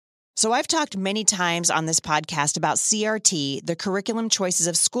So I've talked many times on this podcast about CRT, the curriculum choices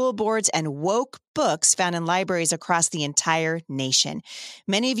of school boards and woke books found in libraries across the entire nation.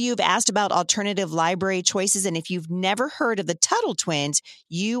 Many of you have asked about alternative library choices, and if you've never heard of the Tuttle Twins,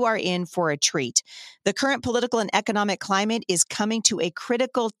 you are in for a treat. The current political and economic climate is coming to a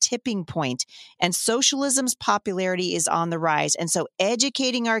critical tipping point, and socialism's popularity is on the rise. And so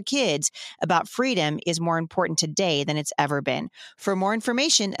educating our kids about freedom is more important today than it's ever been. For more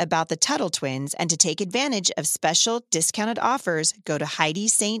information about the Tuttle Twins and to take advantage of special discounted offers, go to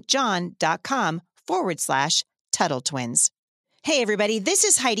HeidiSt.John.com/Tuttle Twins. Hey, everybody, this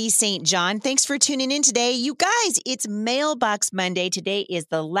is Heidi St. John. Thanks for tuning in today. You guys, it's Mailbox Monday. Today is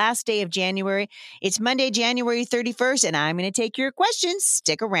the last day of January. It's Monday, January 31st, and I'm going to take your questions.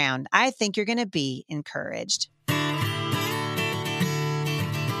 Stick around. I think you're going to be encouraged.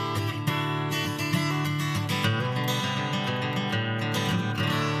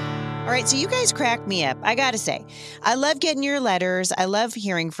 All right, so you guys crack me up. I got to say, I love getting your letters. I love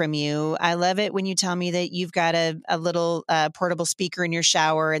hearing from you. I love it when you tell me that you've got a little portable speaker in your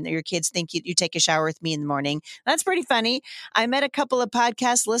shower and that your kids think you take a shower with me in the morning. That's pretty funny. I met a couple of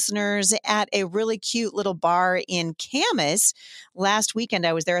podcast listeners at a really cute little bar in Camas last weekend.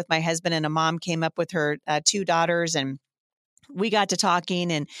 I was there with my husband, and a mom came up with her two daughters, and we got to talking,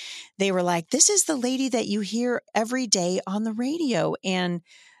 and they were like, "This is the lady that you hear every day on the radio." And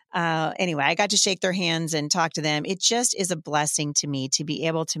anyway, I got to shake their hands and talk to them. It just is a blessing to me to be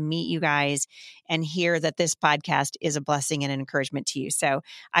able to meet you guys and hear that this podcast is a blessing and an encouragement to you. So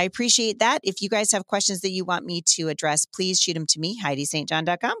I appreciate that. If you guys have questions that you want me to address, please shoot them to me,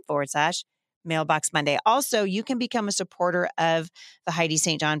 HeidiSt.John.com/Mailbox Monday. Also, you can become a supporter of the Heidi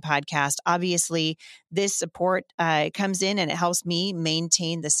St. John podcast. Obviously, this support comes in and it helps me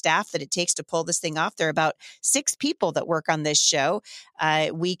maintain the staff that it takes to pull this thing off. There are about 6 people that work on this show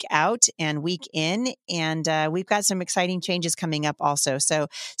week out and week in, and we've got some exciting changes coming up also. So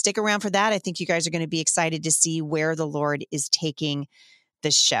stick around for that. I think you guys are going to be excited to see where the Lord is taking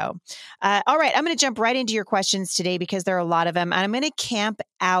this show. All right, I'm going to jump right into your questions today because there are a lot of them. And I'm going to camp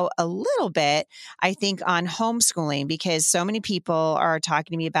out a little bit, I think, on homeschooling because so many people are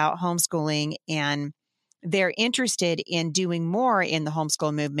talking to me about homeschooling and they're interested in doing more in the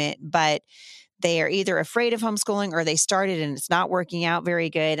homeschool movement, but they are either afraid of homeschooling or they started and it's not working out very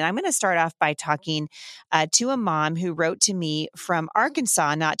good. And I'm going to start off by talking to a mom who wrote to me from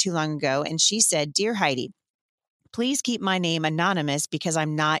Arkansas not too long ago. And she said, "Dear Heidi, please keep my name anonymous because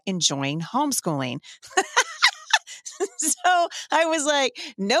I'm not enjoying homeschooling." So I was like,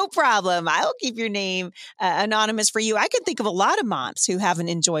 no problem. I'll keep your name anonymous for you. I can think of a lot of moms who haven't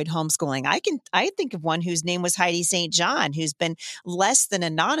enjoyed homeschooling. I think of one whose name was Heidi St. John, who's been less than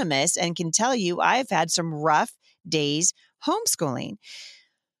anonymous and can tell you I've had some rough days homeschooling.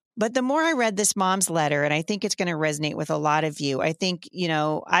 But the more I read this mom's letter, and I think it's going to resonate with a lot of you, I think,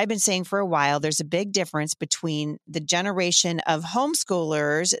 I've been saying for a while, there's a big difference between the generation of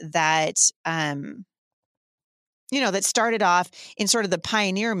homeschoolers that, that started off in sort of the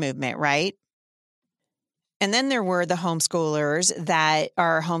pioneer movement, right? And then there were the homeschoolers that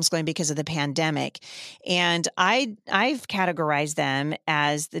are homeschooling because of the pandemic. And I've categorized them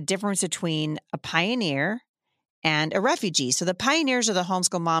as the difference between a pioneer and a refugee. So the pioneers are the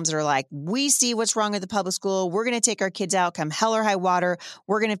homeschool moms that are like, we see what's wrong with the public school. We're going to take our kids out, come hell or high water.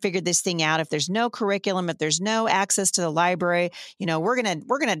 We're going to figure this thing out. If there's no curriculum, if there's no access to the library, we're going to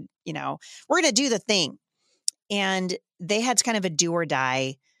do the thing. And they had kind of a do or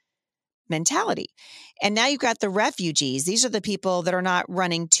die mentality. And now you've got the refugees. These are the people that are not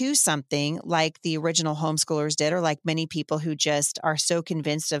running to something like the original homeschoolers did, or like many people who just are so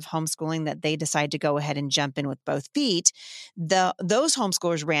convinced of homeschooling that they decide to go ahead and jump in with both feet. Those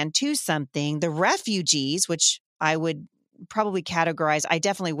homeschoolers ran to something. The refugees, which I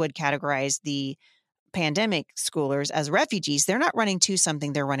definitely would categorize the pandemic schoolers as refugees. They're not running to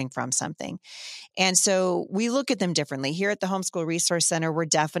something, they're running from something. And so we look at them differently. Here at the Homeschool Resource Center, we're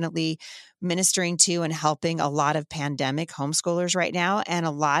definitely ministering to and helping a lot of pandemic homeschoolers right now. And a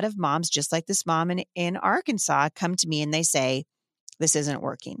lot of moms, just like this mom in Arkansas, come to me and they say, this isn't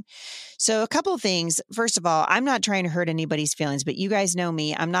working. So a couple of things. First of all, I'm not trying to hurt anybody's feelings, but you guys know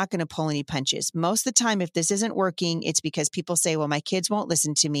me. I'm not going to pull any punches. Most of the time, if this isn't working, it's because people say, well, my kids won't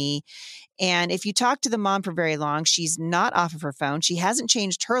listen to me. And if you talk to the mom for very long, she's not off of her phone. She hasn't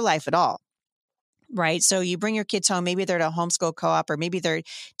changed her life at all. Right. So you bring your kids home, maybe they're at a homeschool co-op, or maybe they're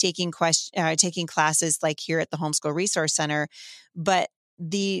taking classes like here at the Homeschool Resource Center. But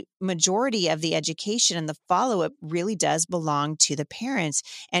the majority of the education and the follow-up really does belong to the parents,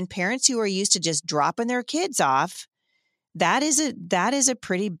 and parents who are used to just dropping their kids off That is a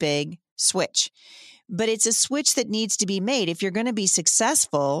pretty big switch. But it's a switch that needs to be made. If you're going to be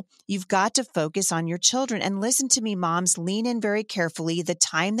successful, you've got to focus on your children. And listen to me, moms, lean in very carefully. The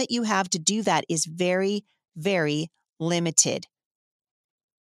time that you have to do that is very, very limited.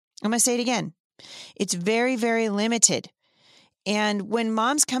 I'm going to say it again. It's very, very limited. And when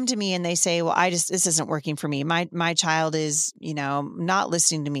moms come to me and they say, well, this isn't working for me. My child is, not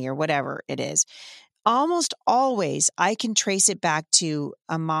listening to me or whatever it is. Almost always I can trace it back to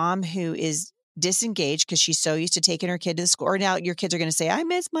a mom who is disengaged because she's so used to taking her kid to the school. Or now your kids are going to say, I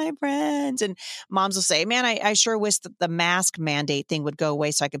miss my friends. And moms will say, man, I sure wish that the mask mandate thing would go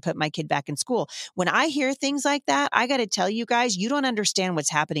away so I could put my kid back in school. When I hear things like that, I got to tell you guys, you don't understand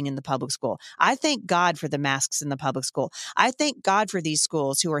what's happening in the public school. I thank God for the masks in the public school. I thank God for these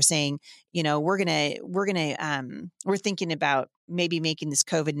schools who are saying, we're thinking about maybe making this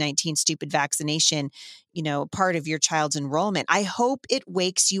COVID-19 stupid vaccination, part of your child's enrollment. I hope it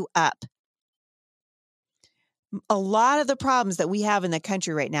wakes you up. A lot of the problems that we have in the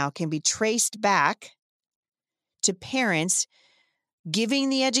country right now can be traced back to parents giving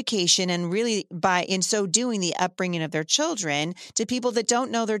the education and really in so doing the upbringing of their children to people that don't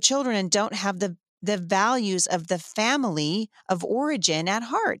know their children and don't have the values of the family of origin at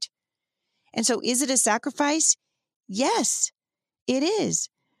heart. And so is it a sacrifice? Yes, it is.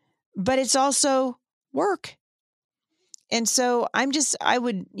 But it's also work. And so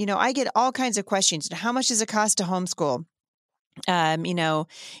I get all kinds of questions. How much does it cost to homeschool?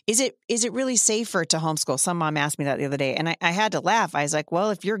 Is it really safer to homeschool? Some mom asked me that the other day and I had to laugh. I was like, well,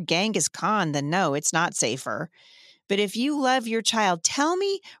 if your Genghis Khan, then no, it's not safer. But if you love your child,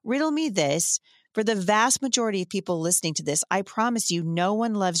 riddle me this. For the vast majority of people listening to this, I promise you, no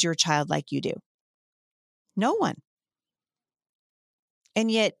one loves your child like you do. No one.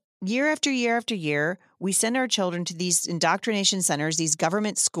 And yet, year after year after year, we send our children to these indoctrination centers, these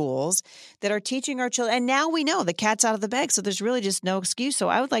government schools that are teaching our children. And now we know the cat's out of the bag. So there's really just no excuse. So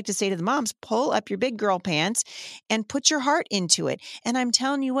I would like to say to the moms, pull up your big girl pants and put your heart into it. And I'm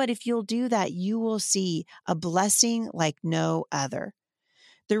telling you what, if you'll do that, you will see a blessing like no other.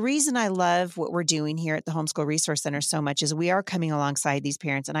 The reason I love what we're doing here at the Homeschool Resource Center so much is we are coming alongside these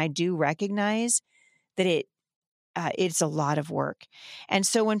parents. And I do recognize that it's a lot of work. And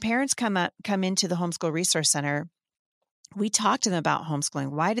so when parents come into the Homeschool Resource Center, we talk to them about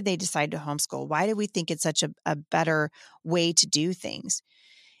homeschooling. Why did they decide to homeschool? Why do we think it's such a better way to do things?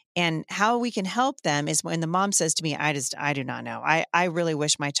 And how we can help them is when the mom says to me, I do not know. I really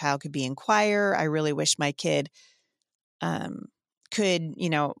wish my child could be in choir. I really wish my kid could,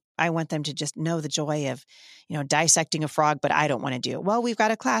 I want them to just know the joy of, dissecting a frog, but I don't want to do it. Well, we've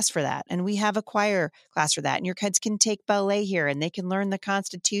got a class for that. And we have a choir class for that. And your kids can take ballet here and they can learn the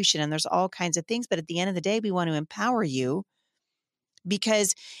Constitution and there's all kinds of things. But at the end of the day, we want to empower you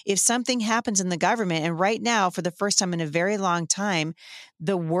because if something happens in the government, and right now, for the first time in a very long time,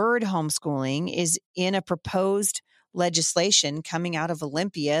 the word homeschooling is in a proposed legislation coming out of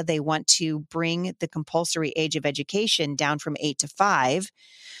Olympia. They want to bring the compulsory age of education down from 8 to 5,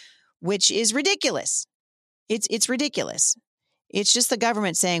 which is ridiculous. It's ridiculous. It's just the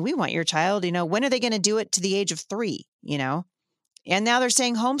government saying, we want your child, when are they going to do it to the age of 3, And now they're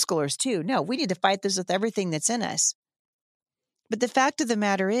saying homeschoolers too. No, we need to fight this with everything that's in us. But the fact of the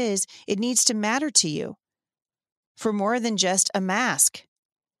matter is, it needs to matter to you for more than just a mask.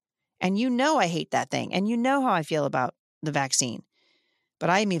 And I hate that thing. And how I feel about the vaccine. But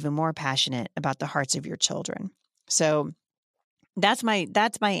I am even more passionate about the hearts of your children. So that's my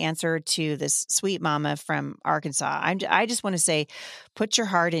answer to this sweet mama from Arkansas. I just want to say, put your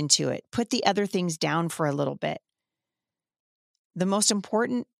heart into it. Put the other things down for a little bit. The most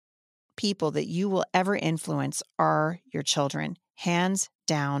important people that you will ever influence are your children. Hands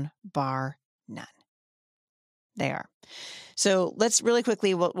down, bar none. They are. So let's really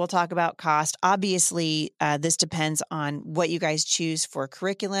quickly, we'll talk about cost. Obviously, this depends on what you guys choose for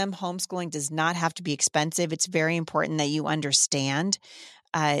curriculum. Homeschooling does not have to be expensive. It's very important that you understand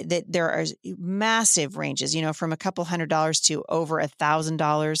that there are massive ranges, from a couple $100 to over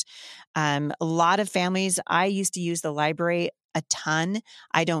 $1,000. A lot of families, I used to use the library a ton.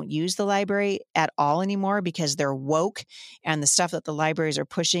 I don't use the library at all anymore because they're woke and the stuff that the libraries are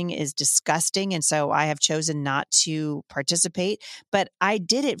pushing is disgusting. And so I have chosen not to participate, but I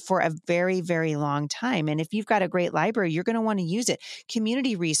did it for a very, very long time. And if you've got a great library, you're going to want to use it.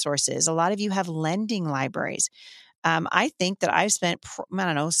 Community resources. A lot of you have lending libraries. I think that I've spent,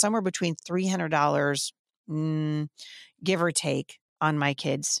 somewhere between $300, give or take, on my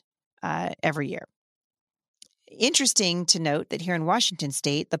kids every year. Interesting to note that here in Washington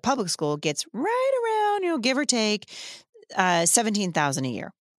State, the public school gets right around, give or take, $17,000 a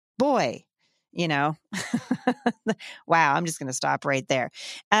year. Boy, you know, wow, I'm just going to stop right there.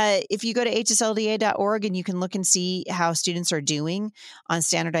 If you go to hslda.org and you can look and see how students are doing on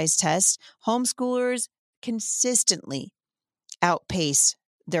standardized tests, homeschoolers consistently outpace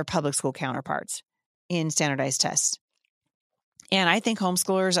their public school counterparts in standardized tests. And I think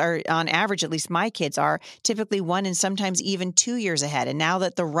homeschoolers are, on average, at least my kids are, typically 1 and sometimes even 2 years ahead. And now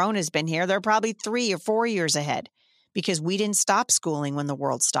that the Rona's been here, they're probably 3 or 4 years ahead because we didn't stop schooling when the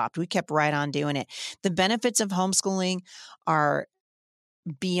world stopped. We kept right on doing it. The benefits of homeschooling are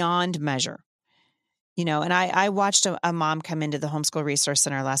beyond measure. You know, and I watched a mom come into the Homeschool Resource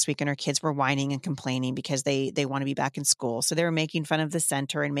Center last week, and her kids were whining and complaining because they want to be back in school. So they were making fun of the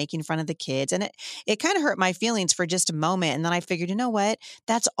center and making fun of the kids. And it kind of hurt my feelings for just a moment. And then I figured, you know what?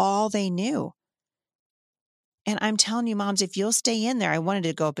 That's all they knew. And I'm telling you, moms, if you'll stay in there, I wanted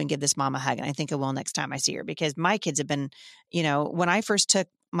to go up and give this mom a hug. And I think I will next time I see her, because my kids have been, you know, when I first took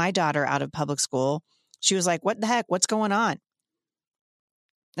my daughter out of public school, she was like, what the heck? What's going on?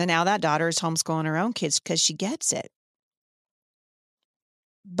 And now that daughter is homeschooling her own kids because she gets it.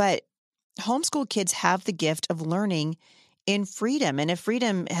 But homeschool kids have the gift of learning in freedom. And if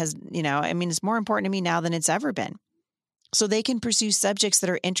freedom has, you know, I mean, it's more important to me now than it's ever been. So they can pursue subjects that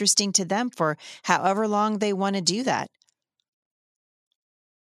are interesting to them for however long they want to do that.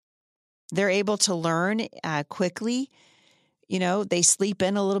 They're able to learn quickly. You know, they sleep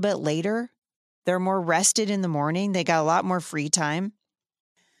in a little bit later. They're more rested in the morning. They got a lot more free time.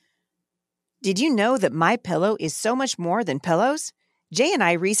 Did you know that MyPillow is so much more than pillows? Jay and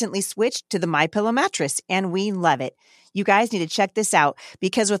I recently switched to the MyPillow mattress, and we love it. You guys need to check this out,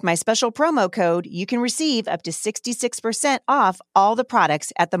 because with my special promo code, you can receive up to 66% off all the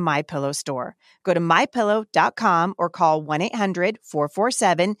products at the MyPillow store. Go to MyPillow.com or call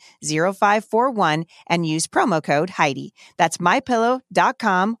 1-800-447-0541 and use promo code Heidi. That's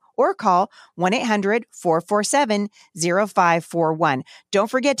MyPillow.com or call 1-800-447-0541.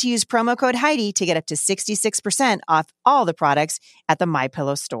 Don't forget to use promo code Heidi to get up to 66% off all the products at the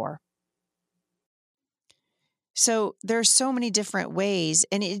MyPillow store. So there's so many different ways,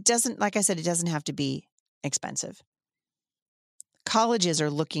 and it doesn't, like I said, it doesn't have to be expensive. Colleges are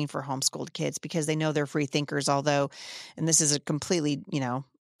looking for homeschooled kids because they know they're free thinkers, although, and this is a completely, you know,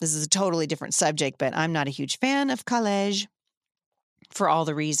 this is a totally different subject, but I'm not a huge fan of college for all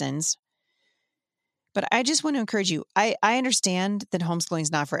the reasons. But I just want to encourage you. I understand that homeschooling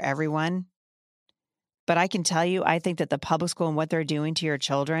is not for everyone, but I can tell you, I think that the public school and what they're doing to your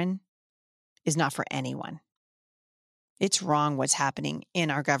children is not for anyone. It's wrong what's happening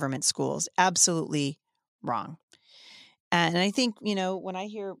in our government schools. Absolutely wrong. And I think, you know, when I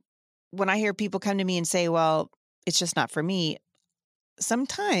hear people come to me and say, well, it's just not for me,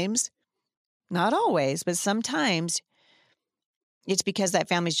 sometimes, not always, but sometimes it's because that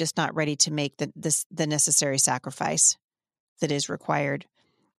family's just not ready to make the necessary sacrifice that is required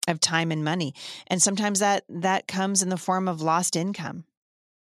of time and money. And sometimes that comes in the form of lost income.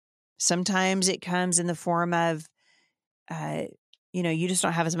 Sometimes it comes in the form of, you know, you just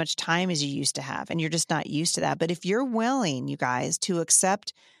don't have as much time as you used to have, and you're just not used to that. But if you're willing, you guys, to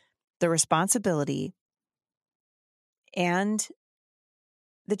accept the responsibility and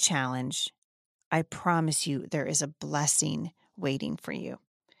the challenge, I promise you there is a blessing waiting for you.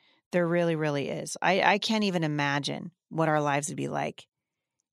 There really, really is. I can't even imagine what our lives would be like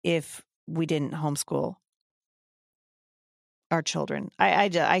if we didn't homeschool our children.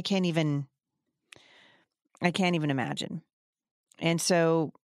 I can't even imagine. And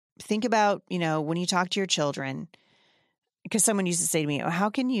so think about, you know, when you talk to your children, because someone used to say to me, oh, how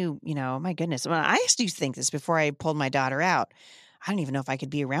can you, you know, my goodness. Well, I used to think this before I pulled my daughter out. I don't even know if I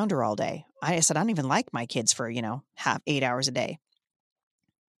could be around her all day. I said, I don't even like my kids for, you know, 8 hours a day.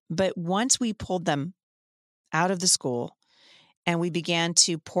 But once we pulled them out of the school and we began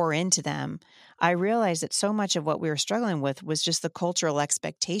to pour into them, I realized that so much of what we were struggling with was just the cultural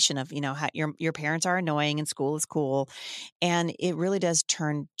expectation of, you know, how your parents are annoying and school is cool. And it really does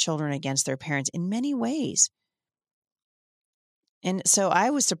turn children against their parents in many ways. And so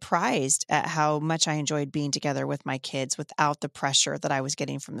I was surprised at how much I enjoyed being together with my kids without the pressure that I was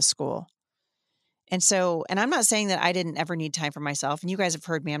getting from the school. And so, and I'm not saying that I didn't ever need time for myself. And you guys have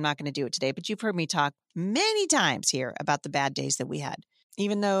heard me, I'm not going to do it today, but you've heard me talk many times here about the bad days that we had.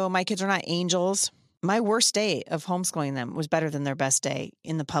 Even though my kids are not angels, my worst day of homeschooling them was better than their best day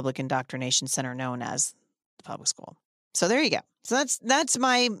in the public indoctrination center known as the public school. So there you go. So that's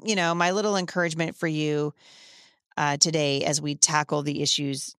my, you know, my little encouragement for you today as we tackle the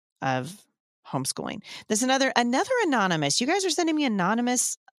issues of homeschooling. There's another anonymous. You guys are sending me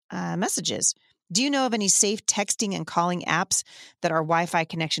anonymous messages. Do you know of any safe texting and calling apps that are Wi-Fi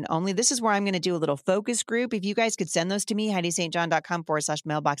connection only? This is where I'm going to do a little focus group. If you guys could send those to me,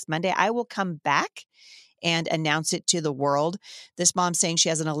 HeidiSt.John.com/mailbox Monday, I will come back and announce it to the world. This mom's saying she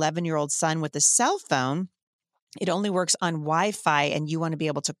has an 11-year-old son with a cell phone. It only works on Wi-Fi and you want to be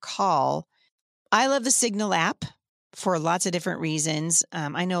able to call. I love the Signal app for lots of different reasons.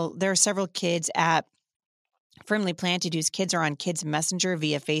 I know there are several kids at Firmly Planted whose kids are on Kids Messenger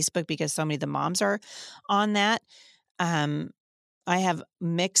via Facebook because so many of the moms are on that. I have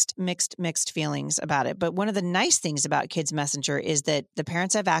mixed feelings about it. But one of the nice things about Kids Messenger is that the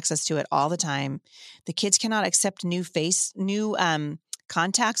parents have access to it all the time. The kids cannot accept new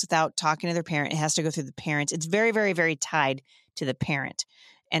contacts without talking to their parent. It has to go through the parents. It's very, very, very tied to the parent.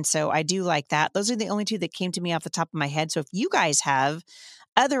 And so I do like that. Those are the only two that came to me off the top of my head. So if you guys have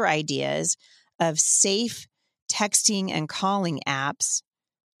other ideas of safe texting and calling apps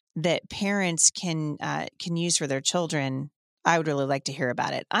that parents can use for their children, I would really like to hear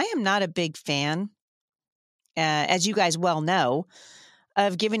about it. I am not a big fan, as you guys well know,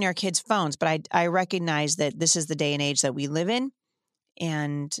 of giving our kids phones, but I recognize that this is the day and age that we live in,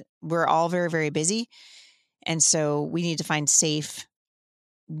 and we're all very, very busy. And so we need to find safe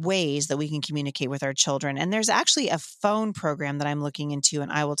ways that we can communicate with our children. And there's actually a phone program that I'm looking into,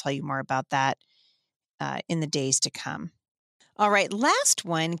 and I will tell you more about that in the days to come. All right. Last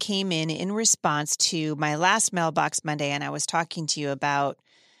one came in response to my last Mailbox Monday, and I was talking to you about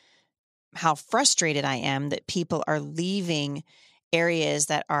how frustrated I am that people are leaving areas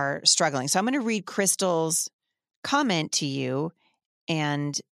that are struggling. So I'm going to read Crystal's comment to you,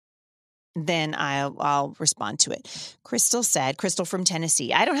 and then I'll respond to it. Crystal said, Crystal from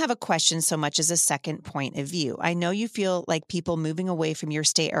Tennessee, I don't have a question so much as a second point of view. I know you feel like people moving away from your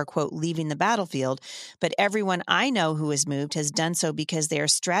state are, quote, leaving the battlefield, but everyone I know who has moved has done so because they are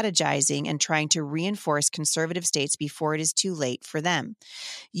strategizing and trying to reinforce conservative states before it is too late for them.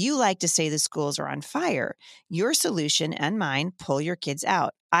 You like to say the schools are on fire. Your solution and mine, pull your kids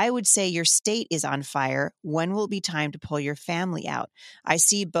out. I would say your state is on fire. When will it be time to pull your family out? I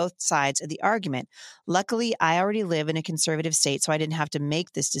see both sides of the argument. Luckily, I already live in a conservative state, so I didn't have to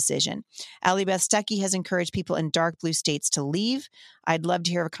make this decision. Allie Beth Stuckey has encouraged people in dark blue states to leave. I'd love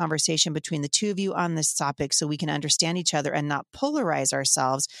to hear a conversation between the two of you on this topic so we can understand each other and not polarize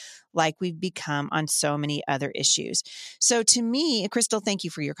ourselves like we've become on so many other issues. So to me, Crystal, thank you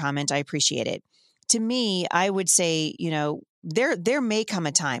for your comment. I appreciate it. To me, I would say, there may come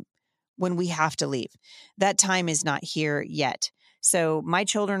a time when we have to leave. That time is not here yet. So my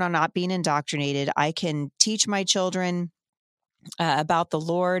children are not being indoctrinated. I can teach my children about the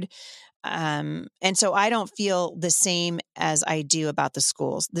Lord. And so I don't feel the same as I do about the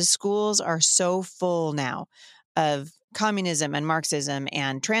schools. The schools are so full now of communism and Marxism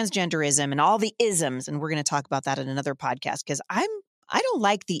and transgenderism and all the isms. And we're going to talk about that in another podcast because I don't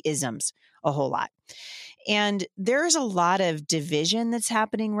like the isms a whole lot. And there's a lot of division that's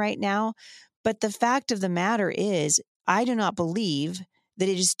happening right now. But the fact of the matter is, I do not believe that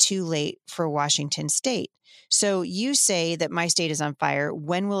it is too late for Washington State. So you say that my state is on fire.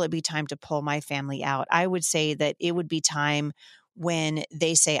 When will it be time to pull my family out? I would say that it would be time when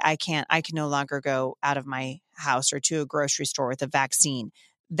they say, I can no longer go out of my house or to a grocery store with a vaccine.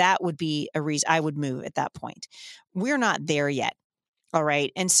 That would be a reason I would move at that point. We're not there yet. All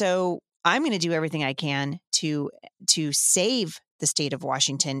right. And so I'm going to do everything I can to save the state of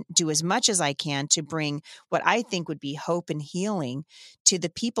Washington, do as much as I can to bring what I think would be hope and healing to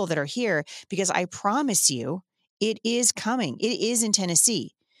the people that are here, because I promise you it is coming. It is in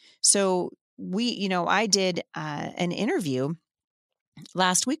Tennessee. So I did an interview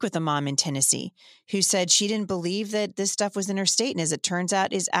last week with a mom in Tennessee who said she didn't believe that this stuff was interstate. And as it turns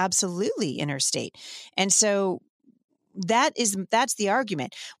out, is absolutely interstate. And so that's the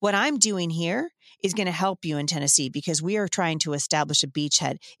argument. What I'm doing here is going to help you in Tennessee because we are trying to establish a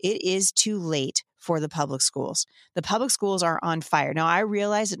beachhead. It is too late for the public schools. The public schools are on fire. Now, I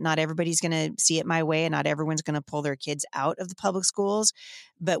realize that not everybody's going to see it my way and not everyone's going to pull their kids out of the public schools,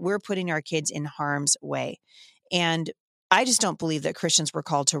 but we're putting our kids in harm's way. And I just don't believe that Christians were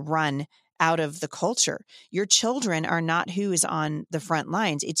called to run out of the culture. Your children are not who is on the front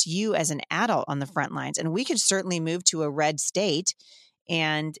lines. It's you as an adult on the front lines. And we could certainly move to a red state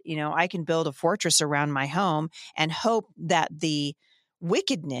and, I can build a fortress around my home and hope that the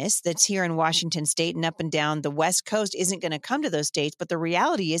wickedness that's here in Washington State and up and down the West Coast isn't going to come to those states. But the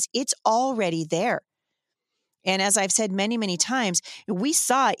reality is it's already there. And as I've said many, many times, we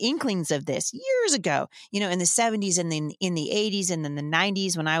saw inklings of this years ago, in the 70s and then in the 80s and then the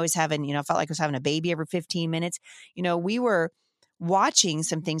 90s when I was having, felt like I was having a baby every 15 minutes. We were watching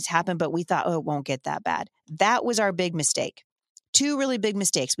some things happen, but we thought, oh, it won't get that bad. That was our big mistake. 2 really big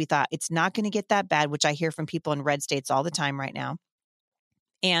mistakes. We thought it's not going to get that bad, which I hear from people in red states all the time right now.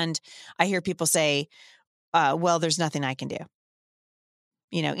 And I hear people say, well, there's nothing I can do.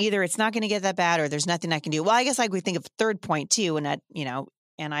 Either it's not going to get that bad or there's nothing I can do. Well, I guess we think of a third point too. And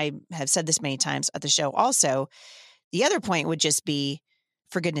and I have said this many times at the show also, the other point would just be,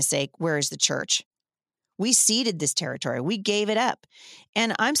 for goodness sake, where is the church? We ceded this territory. We gave it up.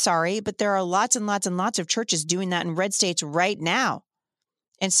 And I'm sorry, but there are lots and lots and lots of churches doing that in red states right now.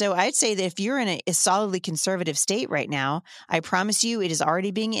 And so I'd say that if you're in a solidly conservative state right now, I promise you it is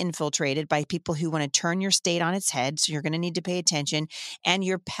already being infiltrated by people who want to turn your state on its head. So you're going to need to pay attention. And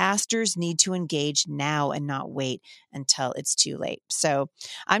your pastors need to engage now and not wait until it's too late. So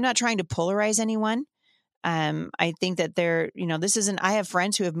I'm not trying to polarize anyone. I think that I have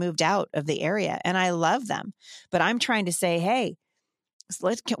friends who have moved out of the area and I love them, but I'm trying to say, hey,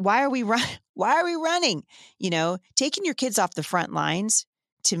 why are we running? Taking your kids off the front lines,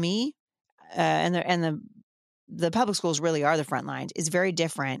 to me, and the public schools really are the front lines, is very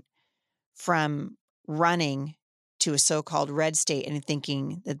different from running to a so-called red state and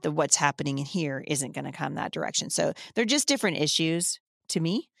thinking that what's happening in here isn't going to come that direction. So they're just different issues to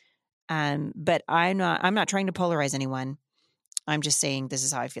me. But I'm not trying to polarize anyone. I'm just saying this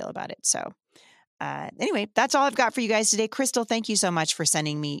is how I feel about it. So anyway, that's all I've got for you guys today. Crystal, thank you so much for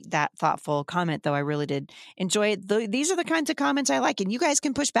sending me that thoughtful comment, though. I really did enjoy it. These are the kinds of comments I like. And you guys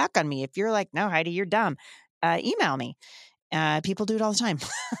can push back on me. If you're like, no, Heidi, you're dumb, email me. People do it all the time.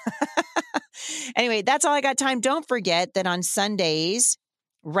 Anyway, that's all I got time. Don't forget that on Sundays,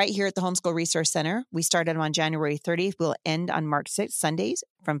 right here at the Homeschool Resource Center, we started on January 30th. We'll end on March 6th, Sundays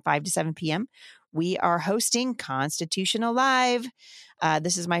from 5 to 7 p.m. We are hosting Constitution Alive.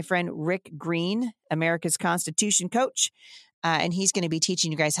 This is my friend Rick Green, America's Constitution coach. And he's going to be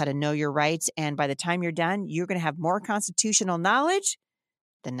teaching you guys how to know your rights. And by the time you're done, you're going to have more constitutional knowledge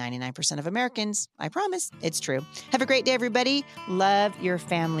than 99% of Americans. I promise. It's true. Have a great day, everybody. Love your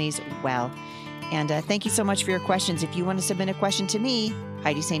families well. And thank you so much for your questions. If you want to submit a question to me,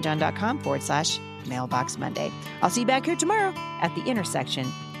 HeidiSt.John.com/Mailbox Monday. I'll see you back here tomorrow at the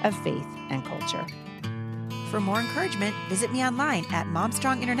intersection of faith and culture. For more encouragement, visit me online at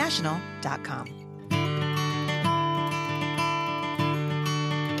MomStrongInternational.com.